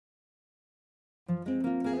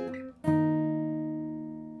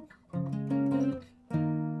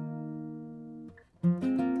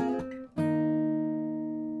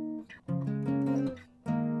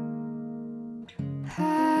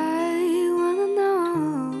I wanna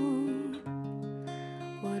know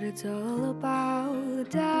what it's all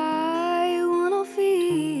about. I wanna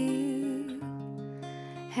feel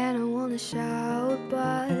and I wanna shout,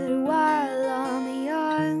 but while I'm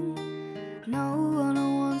young, no one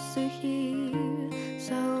wants to hear.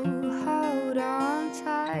 So hold on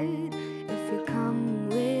tight if you come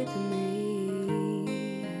with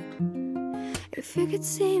me. If you could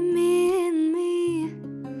see me in me,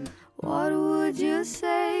 what would you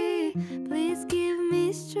say? Please give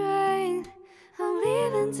me strength, I'm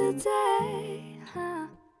leaving today.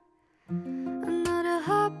 Another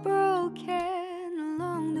heart broken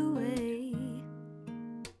along the way.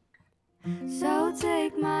 So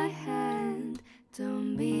take my hand,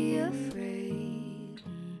 don't be afraid.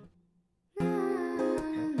 Na,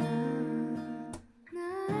 na, na, na,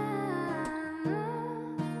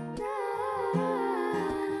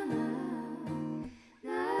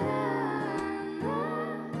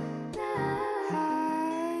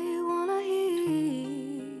 I wanna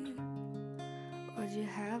hear what you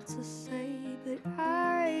have to say, but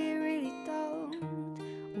I really don't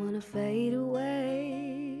wanna fade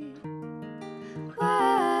away.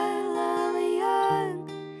 While I'm young,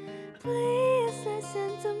 please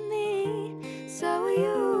listen to me, so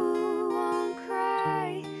you won't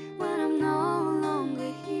cry when I'm no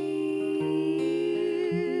longer here.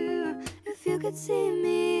 If you could see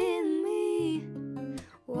me in me,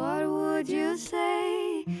 what would you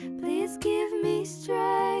say? Please give me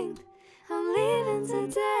strength, I'm leaving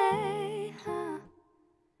today.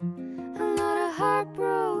 Another heart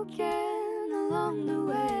broken along the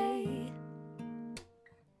way.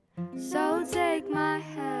 So take my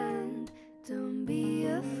hand, don't be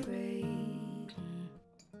afraid.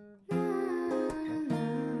 Na, na, na,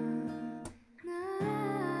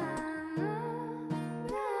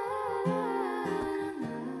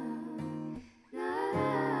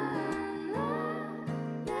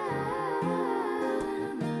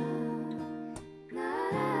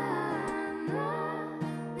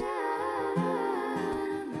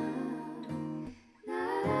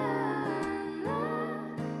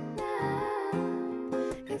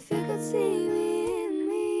 if you could see me in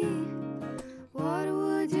me, what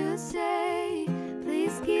would you say?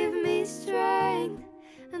 Please give me strength,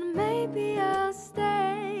 and maybe I'll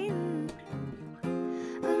stay.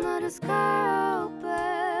 Another scar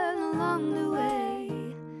open along the way.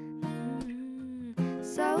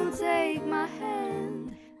 So take my hand.